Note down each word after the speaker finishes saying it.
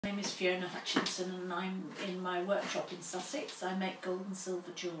name is Fiona Hutchinson and I'm in my workshop in Sussex. I make gold and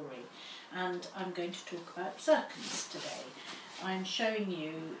silver jewellery and I'm going to talk about zircons today. I'm showing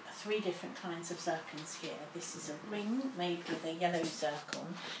you 3 different kinds of zircons here. This is a ring made with a yellow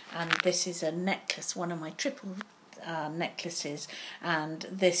zircon, and this is a necklace, one of my triple necklaces, and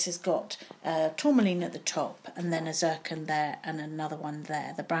this has got tourmaline at the top and then a zircon there and another one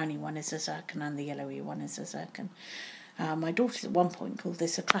there. The brownie one is a zircon and the yellowy one is a zircon. My daughters at one point called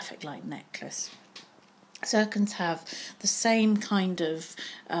this a traffic light necklace. Zircons have the same kind of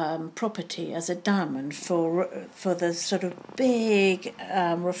property as a diamond for the sort of big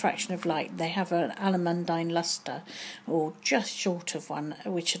refraction of light. They have an almandine lustre, or just short of one,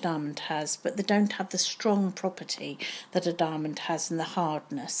 which a diamond has, but they don't have the strong property that a diamond has in the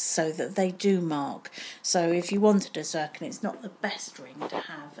hardness, so that they do mark. So if you wanted a zircon, it's not the best ring to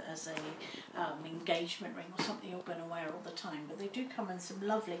have as a engagement ring or something you're going to wear all the time, but they do come in some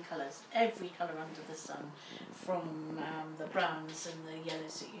lovely colours, every colour under the sun, from the browns and the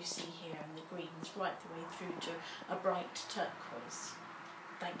yellows that you see here and the greens right the way through to a bright turquoise.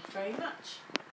 Thank you very much.